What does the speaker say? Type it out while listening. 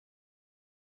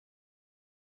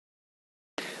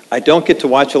I don't get to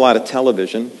watch a lot of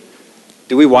television.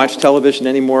 Do we watch television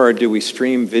anymore, or do we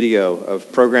stream video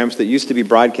of programs that used to be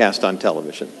broadcast on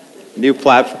television? New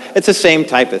platform. It's the same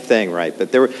type of thing, right?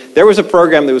 But there was a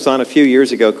program that was on a few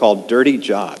years ago called Dirty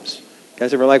Jobs. You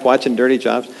guys ever like watching Dirty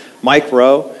Jobs? Mike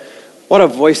Rowe, what a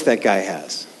voice that guy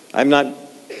has. I'm not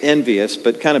envious,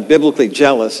 but kind of biblically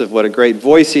jealous of what a great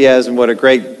voice he has and what a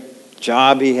great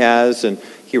job he has. And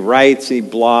he writes, he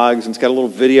blogs, and it's got a little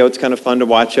video. It's kind of fun to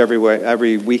watch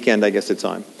every weekend, I guess it's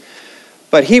on.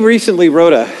 But he recently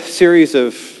wrote a series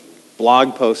of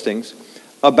blog postings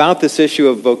about this issue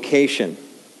of vocation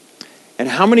and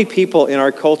how many people in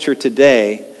our culture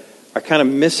today are kind of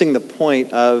missing the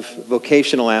point of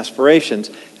vocational aspirations,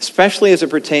 especially as it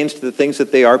pertains to the things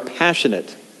that they are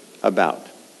passionate about.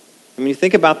 When you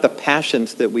think about the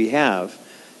passions that we have,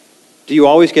 do you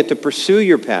always get to pursue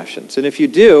your passions? And if you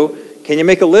do, can you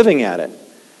make a living at it?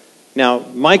 Now,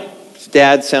 Mike's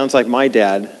dad sounds like my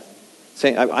dad,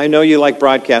 saying, I know you like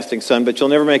broadcasting, son, but you'll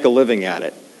never make a living at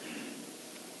it.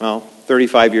 Well,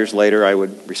 35 years later, I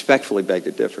would respectfully beg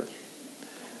to differ.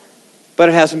 But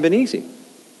it hasn't been easy.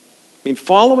 I mean,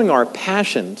 following our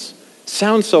passions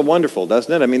sounds so wonderful,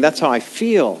 doesn't it? I mean, that's how I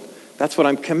feel. That's what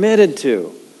I'm committed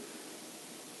to.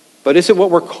 But is it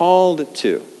what we're called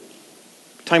to?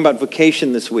 We're talking about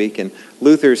vocation this week and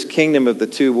Luther's kingdom of the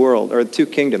two worlds, or the two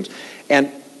kingdoms.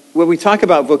 And when we talk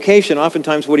about vocation,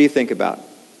 oftentimes what do you think about?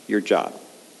 Your job,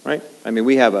 right? I mean,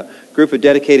 we have a group of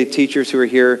dedicated teachers who are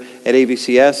here at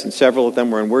AVCS, and several of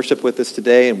them were in worship with us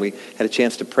today, and we had a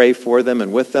chance to pray for them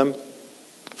and with them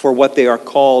for what they are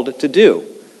called to do.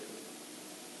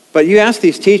 But you ask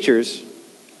these teachers,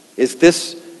 is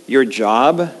this your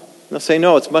job? And they'll say,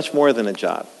 no, it's much more than a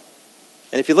job.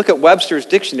 And if you look at Webster's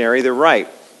dictionary, they're right.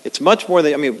 It's much more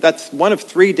than, that's one of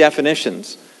three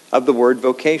definitions of the word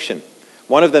vocation.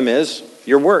 One of them is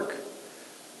your work.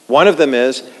 One of them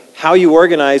is how you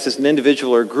organize as an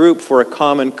individual or group for a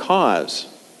common cause.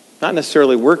 Not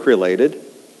necessarily work-related.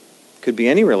 Could be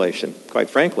any relation, quite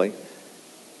frankly.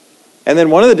 And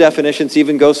then one of the definitions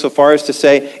even goes so far as to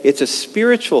say it's a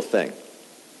spiritual thing,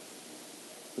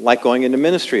 like going into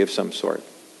ministry of some sort.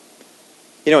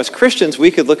 You know, as Christians, we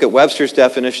could look at Webster's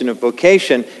definition of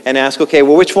vocation and ask, okay,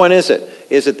 well, which one is it?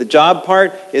 Is it the job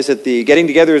part? Is it the getting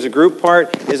together as a group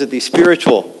part? Is it the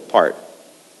spiritual part?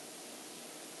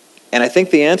 And I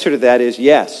think the answer to that is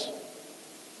yes.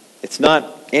 It's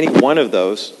not any one of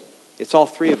those. It's all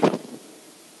three of them.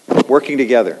 Working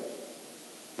together,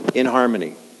 in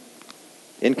harmony,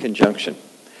 in conjunction.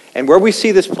 And where we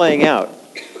see this playing out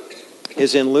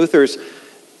is in Luther's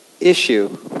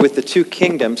issue with the two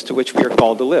kingdoms to which we are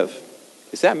called to live.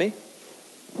 Is that me?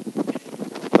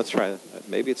 Let's try that.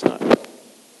 Maybe it's not.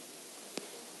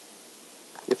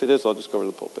 If it is, I'll just go over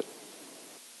to the pulpit.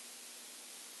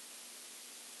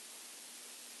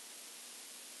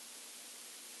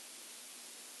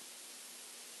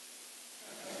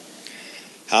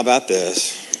 How about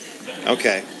this?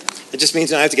 Okay. It just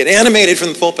means I have to get animated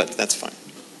from the pulpit. That's fine.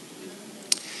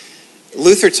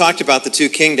 Luther talked about the two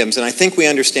kingdoms, and I think we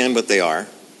understand what they are.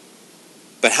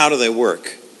 But how do they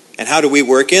work? And how do we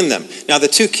work in them? Now, the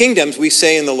two kingdoms we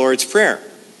say in the Lord's Prayer.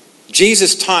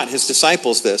 Jesus taught his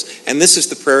disciples this, and this is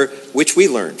the prayer which we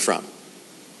learn from.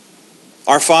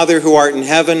 Our Father who art in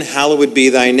heaven, hallowed be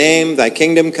thy name. Thy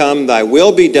kingdom come, thy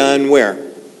will be done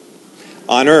where?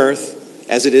 On earth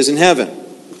as it is in heaven.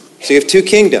 So you have two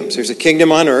kingdoms. There's a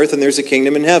kingdom on earth and there's a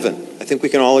kingdom in heaven. I think we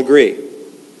can all agree.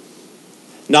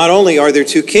 Not only are there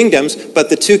two kingdoms, but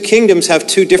the two kingdoms have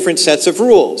two different sets of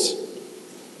rules.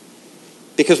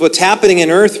 Because what's happening in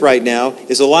earth right now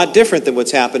is a lot different than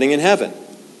what's happening in heaven.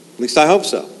 At least I hope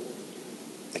so.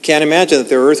 I can't imagine that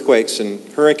there are earthquakes and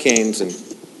hurricanes and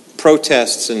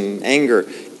protests and anger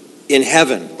in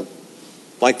heaven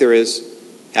like there is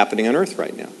happening on earth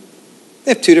right now.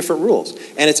 They have two different rules.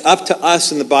 And it's up to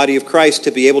us in the body of Christ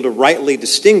to be able to rightly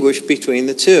distinguish between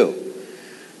the two.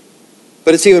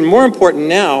 But it's even more important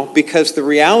now because the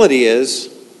reality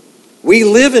is we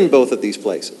live in both of these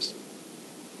places.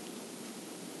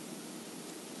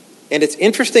 And it's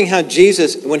interesting how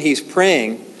Jesus, when he's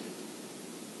praying,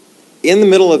 in the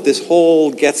middle of this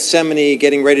whole Gethsemane,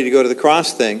 getting ready to go to the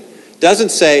cross thing, doesn't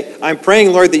say, I'm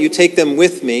praying, Lord, that you take them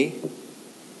with me,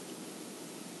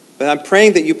 but I'm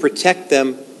praying that you protect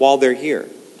them while they're here.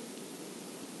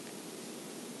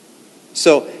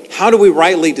 So how do we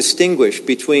rightly distinguish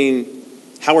between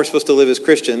how we're supposed to live as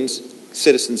Christians,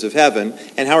 citizens of heaven,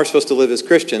 and how we're supposed to live as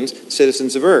Christians,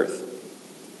 citizens of earth?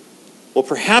 Well,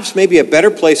 perhaps maybe a better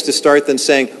place to start than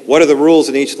saying, what are the rules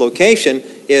in each location,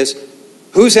 is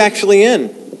who's actually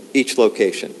in each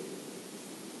location.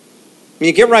 When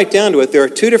you get right down to it, there are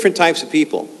two different types of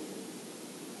people.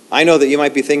 I know that you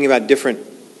might be thinking about different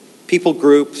people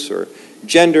groups or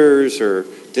genders or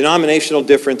denominational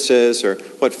differences, or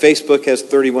what Facebook has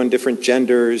 31 different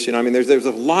genders. There's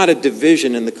a lot of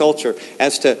division in the culture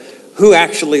as to who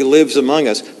actually lives among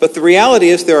us. But the reality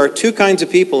is there are two kinds of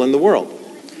people in the world.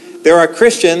 There are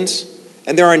Christians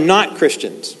and there are not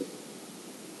Christians.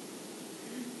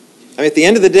 At the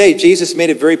end of the day, Jesus made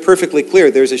it very perfectly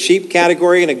clear. There's a sheep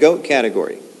category and a goat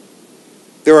category.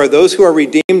 There are those who are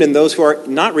redeemed and those who are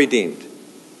not redeemed.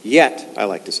 Yet, I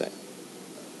like to say.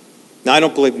 Now, I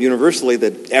don't believe universally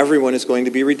that everyone is going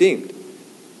to be redeemed.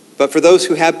 But for those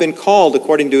who have been called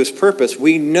according to his purpose,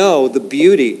 we know the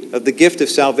beauty of the gift of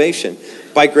salvation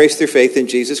by grace through faith in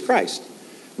Jesus Christ.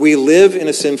 We live in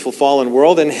a sinful, fallen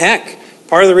world, and heck,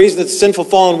 part of the reason it's a sinful,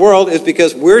 fallen world is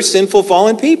because we're sinful,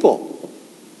 fallen people.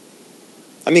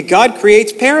 God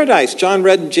creates paradise. John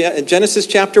read in Genesis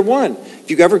chapter 1. If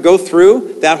you ever go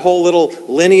through that whole little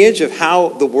lineage of how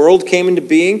the world came into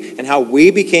being and how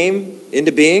we became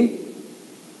into being,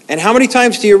 and how many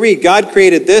times do you read, God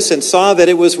created this and saw that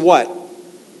it was what?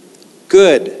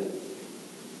 Good.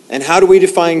 And how do we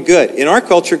define good? In our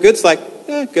culture, good's like,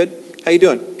 good. How you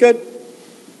doing? Good.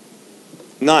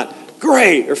 Not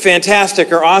great or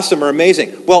fantastic or awesome or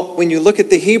amazing. Well, when you look at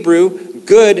the Hebrew,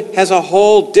 good has a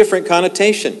whole different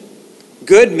connotation.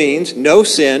 Good means no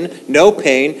sin, no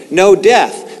pain, no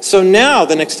death. So now,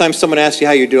 the next time someone asks you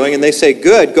how you're doing and they say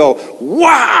good, go,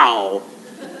 wow!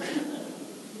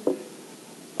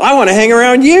 I want to hang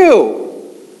around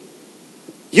you.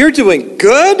 You're doing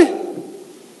good?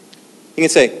 You can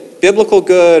say biblical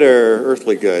good or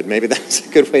earthly good. Maybe that's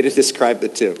a good way to describe the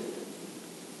two.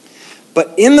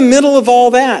 But in the middle of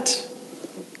all that,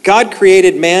 God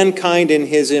created mankind in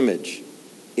his image,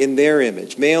 in their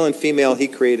image. Male and female, he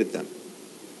created them.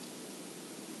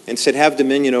 And said, have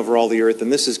dominion over all the earth,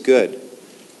 and this is good.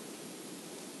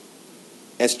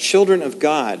 As children of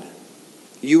God,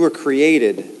 you were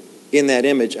created in that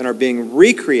image and are being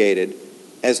recreated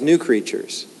as new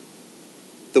creatures,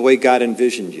 the way God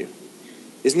envisioned you.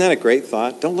 Isn't that a great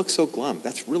thought? Don't look so glum.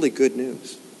 That's really good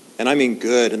news. And I mean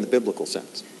good in the biblical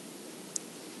sense.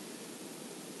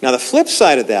 Now, the flip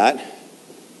side of that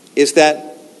is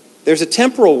that there's a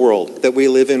temporal world that we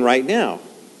live in right now.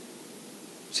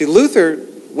 See, Luther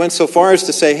went so far as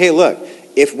to say, hey, look,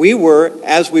 if we were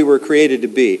as we were created to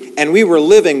be, and we were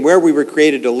living where we were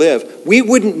created to live, we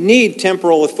wouldn't need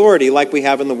temporal authority like we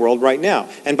have in the world right now.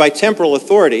 And by temporal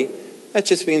authority, that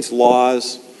just means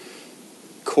laws,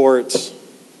 courts,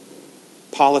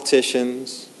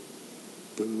 politicians,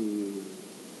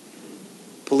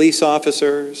 police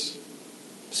officers,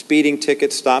 speeding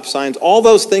tickets, stop signs, all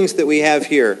those things that we have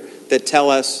here that tell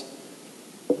us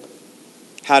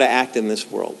how to act in this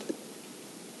world.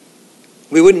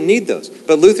 We wouldn't need those.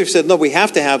 But Luther said, no, we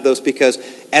have to have those because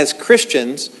as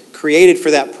Christians, created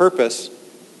for that purpose,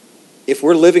 if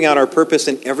we're living out our purpose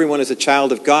and everyone is a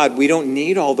child of God, we don't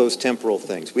need all those temporal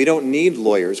things. We don't need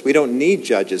lawyers. We don't need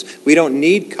judges. We don't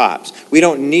need cops. We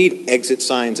don't need exit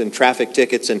signs and traffic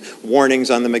tickets and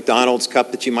warnings on the McDonald's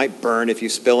cup that you might burn if you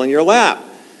spill in your lap.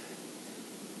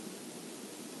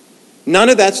 None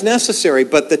of that's necessary,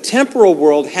 but the temporal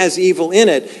world has evil in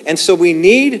it, and so we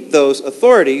need those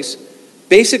authorities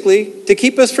basically to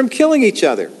keep us from killing each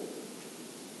other.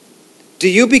 Do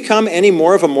you become any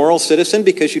more of a moral citizen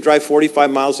because you drive 45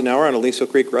 miles an hour on Aliso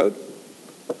Creek Road?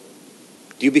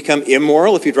 Do you become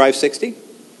immoral if you drive 60?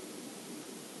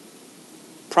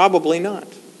 Probably not.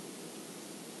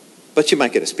 But you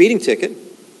might get a speeding ticket,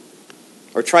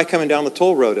 or try coming down the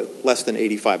toll road at less than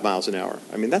 85 miles an hour.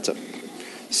 I mean, that's a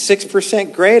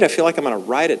 6% grade. I feel like I'm on a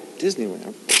ride at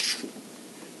Disneyland.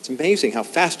 It's amazing how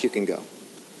fast you can go.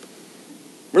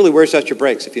 Really wears out your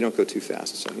brakes if you don't go too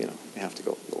fast. So, you have to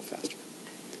go a little faster.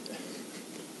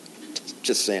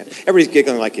 Just saying. Everybody's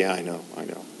giggling like, yeah, I know.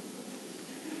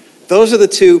 Those are the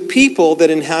two people that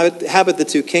inhabit the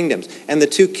two kingdoms. And the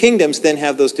two kingdoms then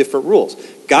have those different rules.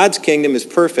 God's kingdom is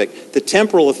perfect. The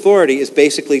temporal authority is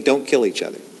basically don't kill each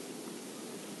other.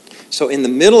 So in the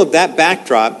middle of that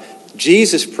backdrop,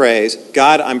 Jesus prays,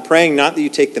 God, I'm praying not that you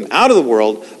take them out of the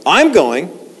world.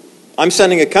 I'm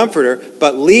sending a comforter,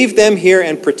 but leave them here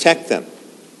and protect them.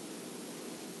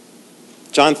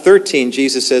 John 13,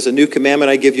 Jesus says, a new commandment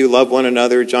I give you, love one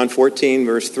another. John 14,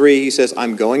 verse 3, he says,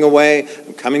 I'm going away.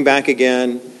 I'm coming back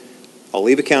again. I'll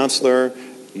leave a counselor.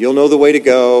 You'll know the way to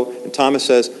go. And Thomas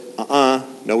says,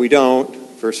 no we don't.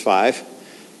 Verse 5.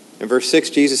 In verse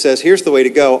 6, Jesus says, here's the way to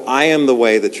go. I am the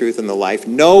way, the truth, and the life.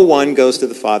 No one goes to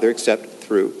the Father except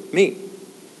through me.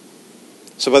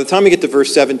 So by the time we get to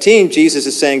verse 17, Jesus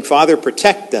is saying, Father,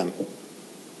 protect them.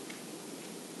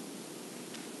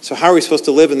 So how are we supposed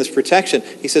to live in this protection?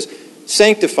 He says,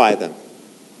 sanctify them.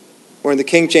 Or in the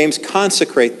King James,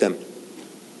 consecrate them.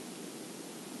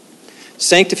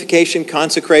 Sanctification,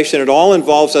 consecration, it all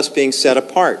involves us being set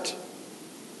apart.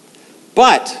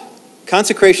 But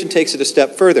consecration takes it a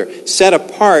step further. Set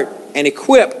apart and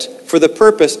equipped for the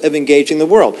purpose of engaging the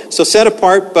world. So set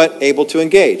apart but able to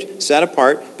engage. Set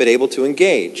apart but able to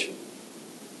engage.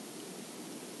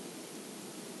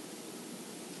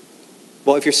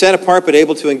 Well, if you're set apart but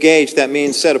able to engage, that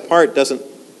means set apart doesn't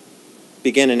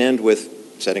begin and end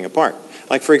with setting apart.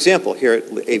 Like, for example, here at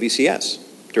AVCS,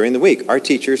 during the week, our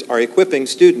teachers are equipping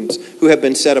students who have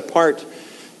been set apart.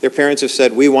 Their parents have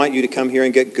said, we want you to come here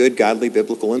and get good, godly,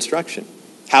 biblical instruction.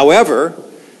 However,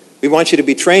 we want you to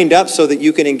be trained up so that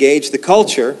you can engage the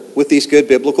culture with these good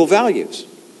biblical values.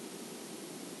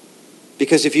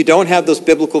 Because if you don't have those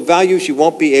biblical values, you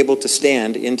won't be able to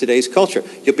stand in today's culture.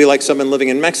 You'll be like someone living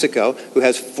in Mexico who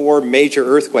has 4 major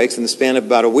earthquakes in the span of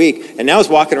about a week, and now is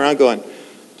walking around going,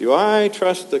 do I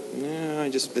trust the... No,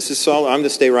 this is solid. I'm going to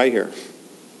stay right here.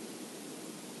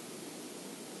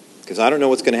 Because I don't know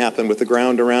what's going to happen with the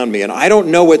ground around me, and I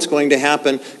don't know what's going to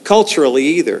happen culturally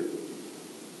either.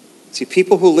 See,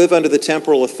 people who live under the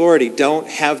temporal authority don't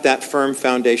have that firm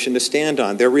foundation to stand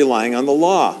on. They're relying on the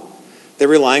law. They're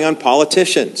relying on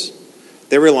politicians.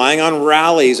 They're relying on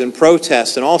rallies and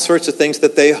protests and all sorts of things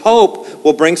that they hope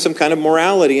will bring some kind of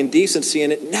morality and decency,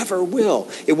 and it never will.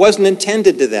 It wasn't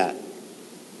intended to that.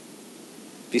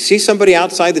 If you see somebody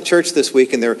outside the church this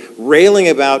week and they're railing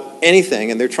about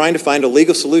anything and they're trying to find a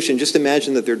legal solution, just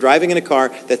imagine that they're driving in a car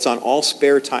that's on all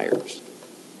spare tires.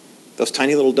 Those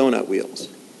tiny little donut wheels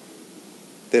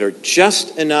that are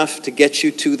just enough to get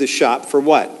you to the shop for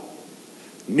what?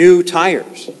 New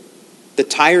tires. The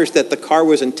tires that the car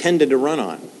was intended to run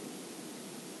on.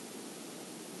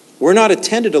 We're not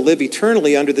intended to live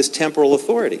eternally under this temporal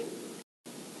authority.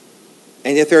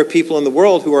 And yet there are people in the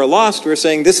world who are lost who are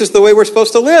saying, this is the way we're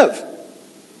supposed to live.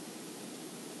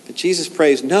 But Jesus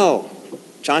prays, no.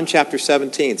 John chapter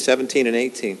 17 and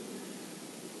 18.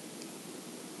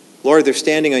 Lord, they're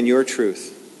standing on your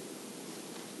truth.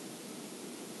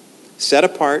 Set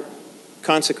apart,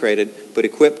 consecrated, but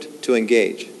equipped to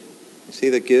engage. You see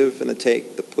the give and the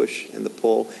take, the push and the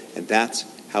pull, and that's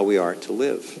how we are to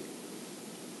live.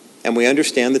 And we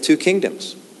understand the 2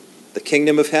 kingdoms. The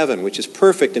kingdom of heaven, which is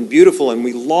perfect and beautiful, and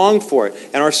we long for it,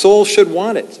 and our souls should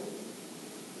want it.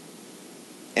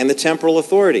 And the temporal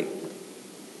authority,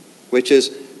 which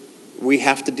is we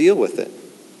have to deal with it.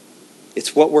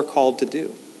 It's what we're called to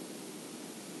do.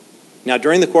 Now,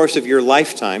 during the course of your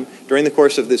lifetime, during the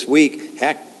course of this week,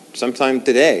 heck, sometime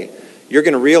today, you're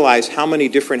going to realize how many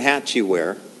different hats you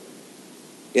wear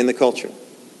in the culture.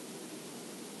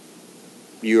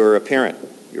 You're a parent.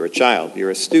 You're a child, you're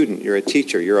a student, you're a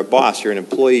teacher, you're a boss, you're an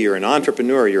employee, you're an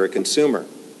entrepreneur, you're a consumer.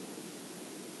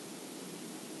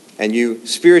 And you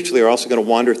spiritually are also going to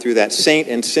wander through that saint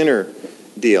and sinner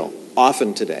deal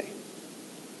often today.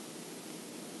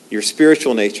 Your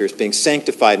spiritual nature is being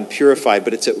sanctified and purified,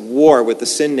 but it's at war with the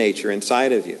sin nature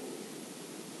inside of you.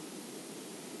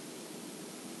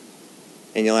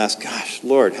 And you'll ask, gosh,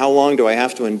 Lord, how long do I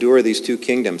have to endure these 2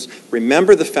 kingdoms?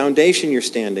 Remember the foundation you're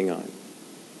standing on.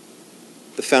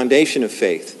 The foundation of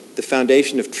faith, the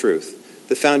foundation of truth,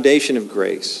 the foundation of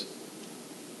grace.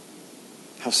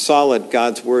 How solid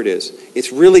God's word is.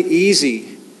 It's really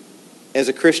easy as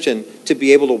a Christian to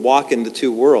be able to walk in the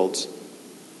 2 worlds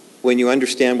when you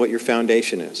understand what your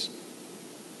foundation is.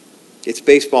 It's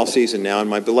baseball season now, and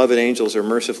my beloved Angels are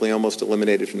mercifully almost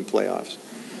eliminated from the playoffs.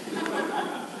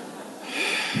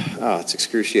 Oh, it's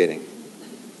excruciating.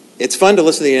 It's fun to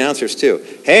listen to the announcers, too.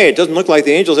 Hey, it doesn't look like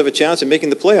the Angels have a chance of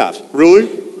making the playoffs. Really?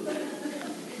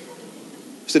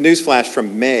 It's a news flash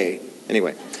from May.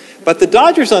 Anyway. But the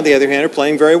Dodgers, on the other hand, are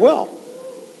playing very well.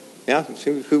 Yeah?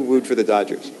 Who wooed for the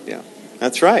Dodgers? Yeah.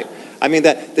 That's right. I mean,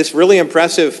 this really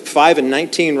impressive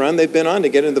 5-19 run they've been on to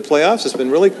get into the playoffs has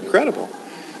been really incredible.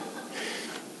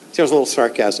 There was a little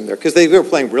sarcasm there, because they were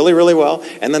playing really, really well,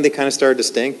 and then they kind of started to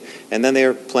stink, and then they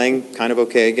were playing kind of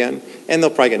okay again, and they'll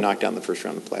probably get knocked out in the first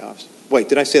round of the playoffs. Wait,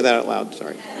 did I say that out loud?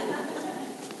 Sorry.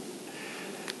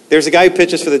 There's a guy who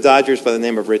pitches for the Dodgers by the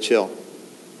name of Rich Hill,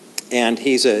 and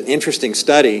he's an interesting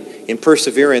study in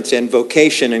perseverance and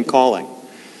vocation and calling.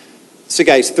 This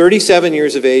guy's 37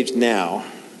 years of age now.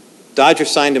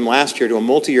 Dodgers signed him last year to a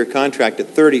multi-year contract at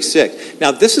 36.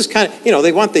 Now, this is kind of,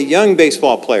 they want the young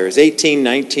baseball players, 18,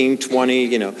 19,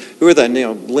 20, who are the,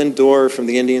 Lindor from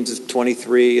the Indians is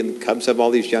 23, and the Cubs have all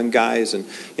these young guys, and,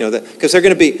 because they're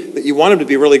going to be, you want them to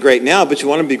be really great now, but you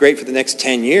want them to be great for the next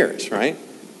 10 years, right?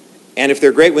 And if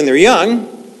they're great when they're young,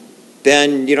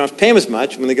 then you don't have to pay them as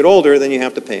much. When they get older, then you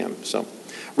have to pay them. So,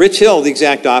 Rich Hill, the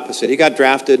exact opposite. He got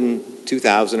drafted in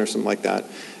 2000 or something like that.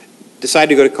 Decided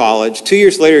to go to college. 2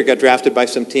 years later, he got drafted by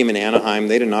some team in Anaheim.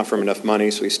 They didn't offer him enough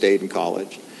money, so he stayed in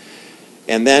college.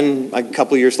 And then a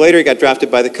couple years later, he got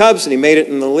drafted by the Cubs, and he made it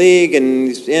in the league, and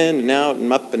he's in and out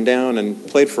and up and down and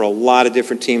played for a lot of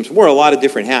different teams, wore a lot of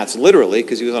different hats, literally,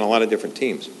 because he was on a lot of different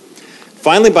teams.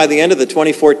 Finally, by the end of the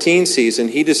 2014 season,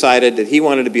 he decided that he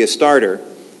wanted to be a starter,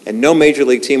 and no major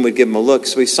league team would give him a look,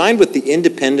 so he signed with the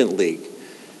Independent League.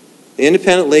 The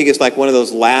Independent League is like one of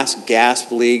those last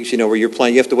gasp leagues, where you're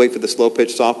playing, you have to wait for the slow pitch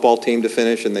softball team to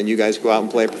finish, and then you guys go out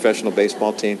and play a professional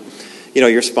baseball team.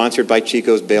 You're sponsored by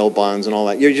Chico's bail bonds and all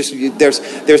that.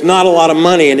 There's not a lot of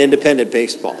money in independent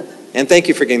baseball. And thank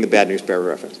you for getting the Bad News Bear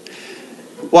reference.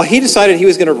 Well, he decided he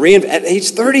was going to at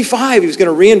age 35, he was going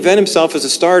to reinvent himself as a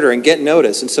starter and get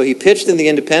notice. And so he pitched in the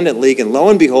Independent League, and lo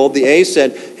and behold, the A's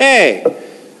said, hey,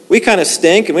 we kind of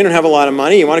stink and we don't have a lot of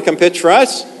money. You want to come pitch for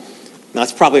us? Now,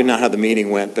 that's probably not how the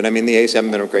meeting went, but the A's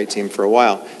haven't been a great team for a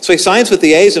while. So he signs with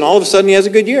the A's, and all of a sudden he has a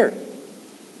good year.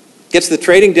 Gets the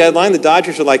trading deadline. The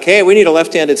Dodgers are like, hey, we need a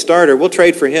left-handed starter. We'll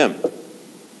trade for him.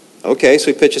 Okay,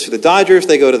 so he pitches for the Dodgers.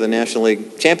 They go to the National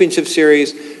League Championship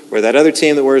Series, where that other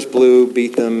team that wears blue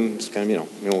beat them. It's kind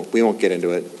of, we won't get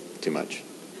into it too much.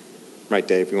 Right,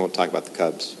 Dave? We won't talk about the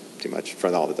Cubs too much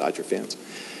for all the Dodger fans.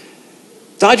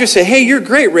 Dodgers say, hey, you're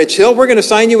great, Rich Hill. We're going to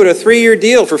sign you with a 3-year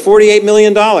deal for $48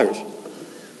 million.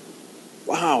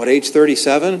 Wow, at age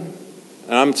 37?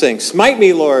 And I'm saying, smite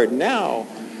me, Lord, now.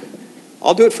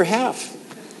 I'll do it for half.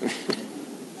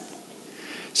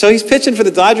 So he's pitching for the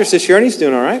Dodgers this year, and he's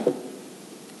doing all right.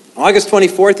 August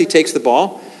 24th, he takes the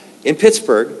ball in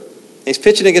Pittsburgh. He's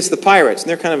pitching against the Pirates, and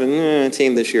they're kind of a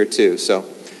team this year too. So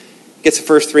gets the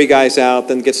first 3 guys out,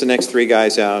 then gets the next 3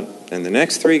 guys out, and the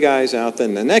next 3 guys out,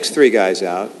 then the next 3 guys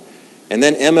out. And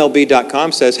then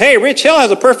MLB.com says, hey, Rich Hill has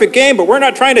a perfect game, but we're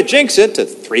not trying to jinx it, to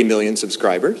 3 million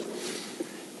subscribers.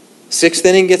 6th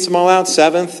inning gets them all out,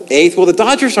 7th, 8th. Well, the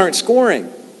Dodgers aren't scoring,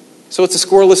 so it's a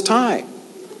scoreless tie.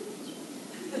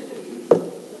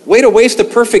 Way to waste a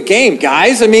perfect game,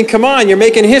 guys. Come on, you're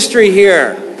making history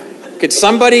here. Could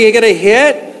somebody get a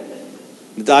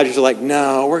hit? The Dodgers are like,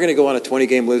 no, we're going to go on a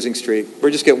 20-game losing streak. We're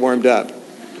just get warmed up.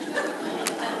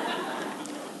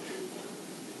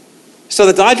 So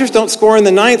the Dodgers don't score in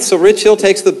the 9th, so Rich Hill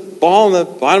takes the ball in the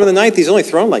bottom of the 9th. He's only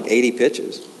thrown like 80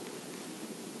 pitches.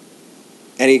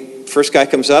 And first guy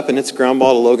comes up, and it's a ground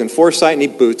ball to Logan Forsythe, and he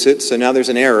boots it. So now there's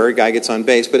an error. A guy gets on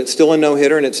base, but it's still a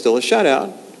no-hitter, and it's still a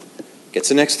shutout. Gets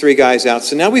the next 3 guys out.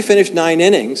 So now we finished 9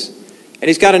 innings, and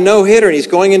he's got a no-hitter, and he's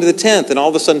going into the 10th, and all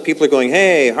of a sudden people are going,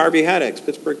 hey, Harvey Haddix,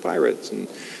 Pittsburgh Pirates. And,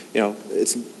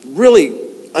 it's really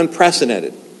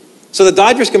unprecedented. So the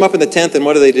Dodgers come up in the 10th, and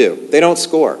what do? They don't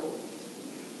score.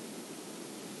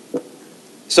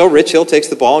 So Rich Hill takes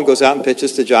the ball and goes out and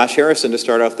pitches to Josh Harrison to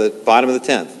start off the bottom of the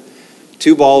 10th.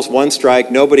 2 balls, 1 strike,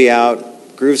 nobody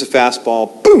out, grooves a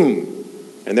fastball, boom,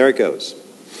 and there it goes.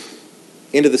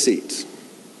 Into the seats.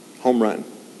 Home run.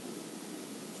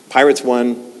 Pirates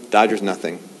 1, Dodgers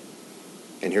nothing.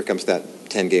 And here comes that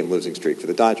 10-game losing streak for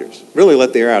the Dodgers. Really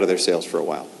let the air out of their sails for a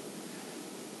while.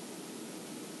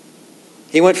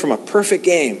 He went from a perfect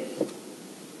game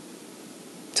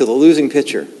to the losing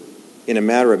pitcher in a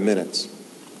matter of minutes.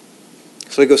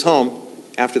 So he goes home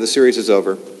after the series is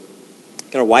over.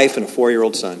 Got a wife and a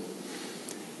 4-year-old son.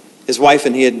 His wife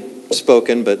and he had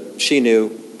spoken, but she knew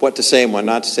what to say and what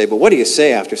not to say. But what do you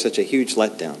say after such a huge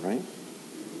letdown, right?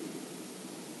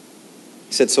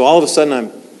 He said, so all of a sudden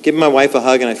I'm giving my wife a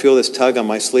hug and I feel this tug on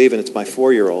my sleeve and it's my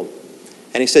 4-year-old.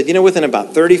 And he said, within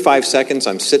about 35 seconds,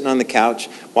 I'm sitting on the couch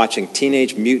watching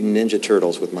Teenage Mutant Ninja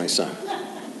Turtles with my son.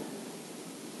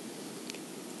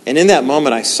 And in that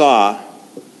moment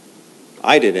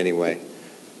I did anyway,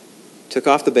 took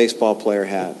off the baseball player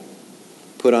hat,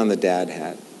 put on the dad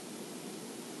hat.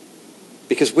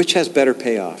 Because which has better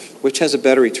payoff? Which has a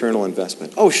better eternal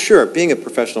investment? Oh, sure, being a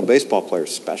professional baseball player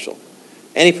is special.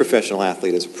 Any professional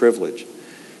athlete is a privilege.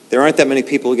 There aren't that many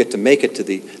people who get to make it to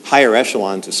the higher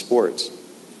echelons of sports.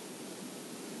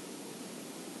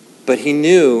 But he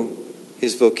knew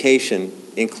his vocation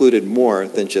included more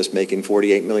than just making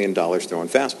 $48 million throwing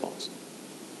fastballs.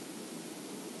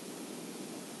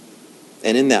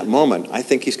 And in that moment, I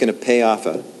think he's going to pay off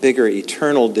a bigger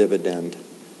eternal dividend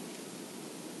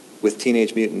with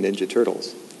Teenage Mutant Ninja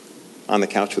Turtles on the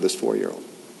couch with his 4-year-old.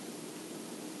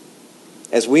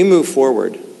 As we move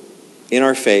forward in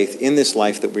our faith, in this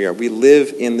life that we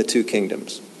live in the 2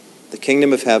 kingdoms, the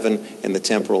kingdom of heaven and the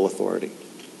temporal authority.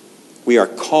 We are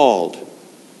called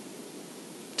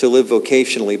to live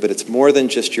vocationally, but it's more than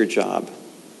just your job.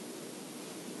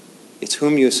 It's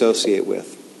whom you associate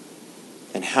with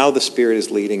and how the Spirit is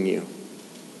leading you.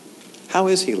 How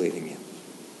is he leading you?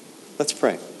 Let's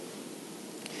pray.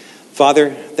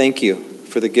 Father, thank you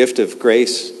for the gift of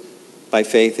grace by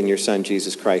faith in your Son,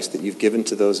 Jesus Christ, that you've given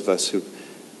to those of us who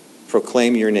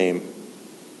proclaim your name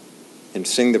and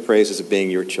sing the praises of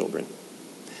being your children.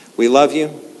 We love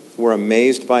you. We're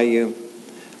amazed by you.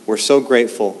 We're so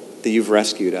grateful that you've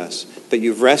rescued us. But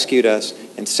you've rescued us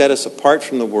and set us apart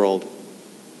from the world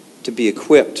to be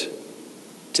equipped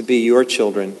to be your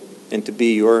children and to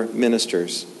be your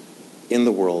ministers in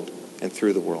the world and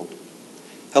through the world.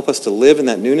 Help us to live in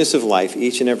that newness of life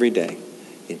each and every day.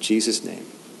 In Jesus' name.